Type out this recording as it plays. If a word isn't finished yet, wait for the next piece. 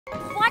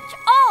Watch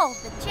all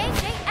the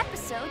JJ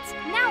episodes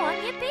now on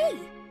Yippee!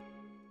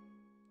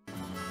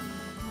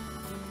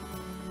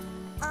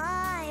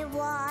 I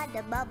want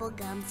a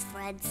bubblegum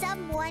friend,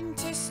 someone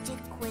to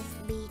stick with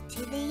me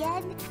to the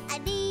end. I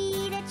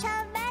need a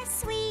chum as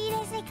sweet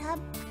as they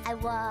come. I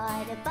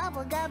want a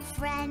bubblegum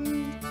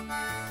friend.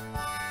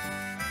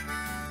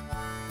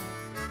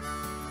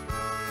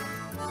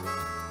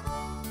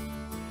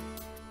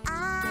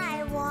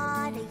 I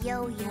want a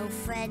yo-yo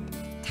friend,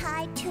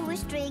 tied to a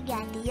string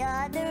at the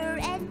other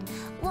end.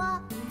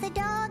 Walk the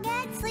dog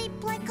and sleep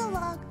like a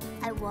log.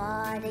 I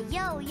want a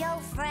yo-yo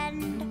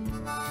friend.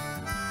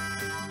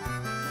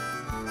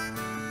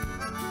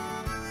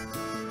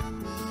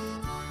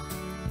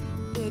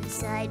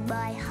 Inside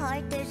my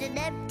heart there's an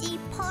empty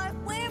part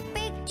where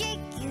Big Jake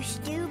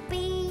used to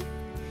be.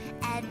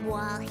 And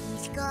while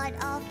he's gone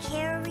I'll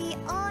carry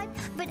on,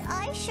 but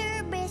I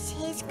sure miss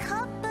his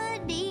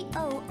company.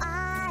 Oh,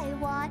 I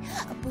want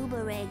a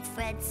boomerang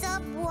friend,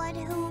 someone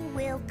who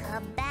will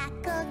come back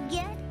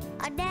again.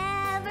 I'll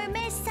never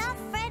miss a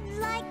friend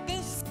like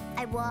this.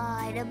 I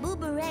want a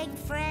boomerang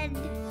friend.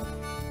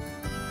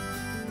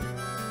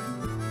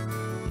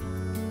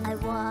 I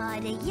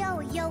want a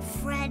yo-yo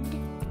friend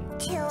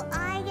till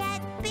I get